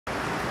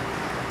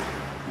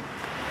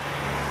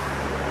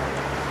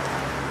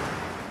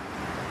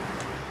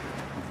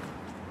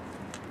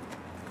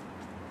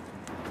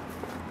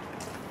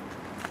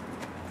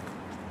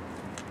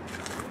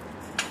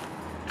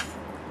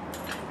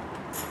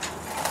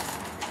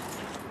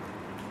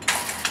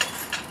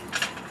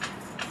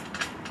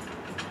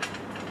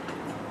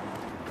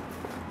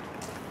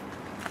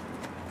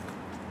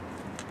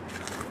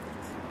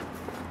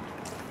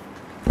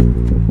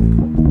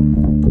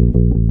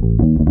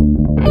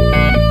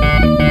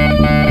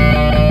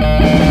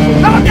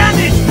I'm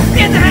damaged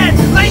in the head,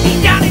 lay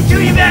me down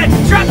into your bed,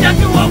 strapped down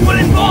to a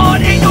wooden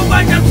board, ain't no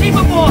budge I've seen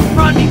before.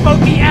 Rodney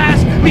poked me,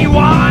 asked me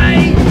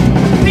why.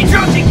 The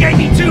drugs he gave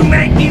me to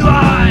make me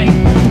lie.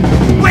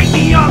 Wake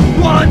me up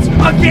once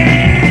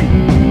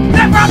again.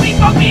 That probably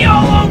fucked me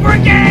all over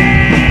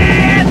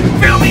again.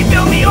 Feel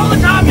me all the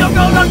time. Your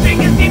gold on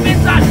fingers deep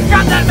inside.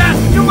 Drop that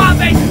mask to my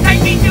face.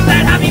 Take me to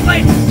that happy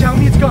place. Tell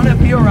me it's gonna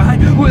be alright.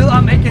 Will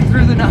I make it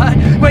through the night?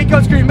 Wake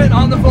up screaming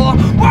on the floor.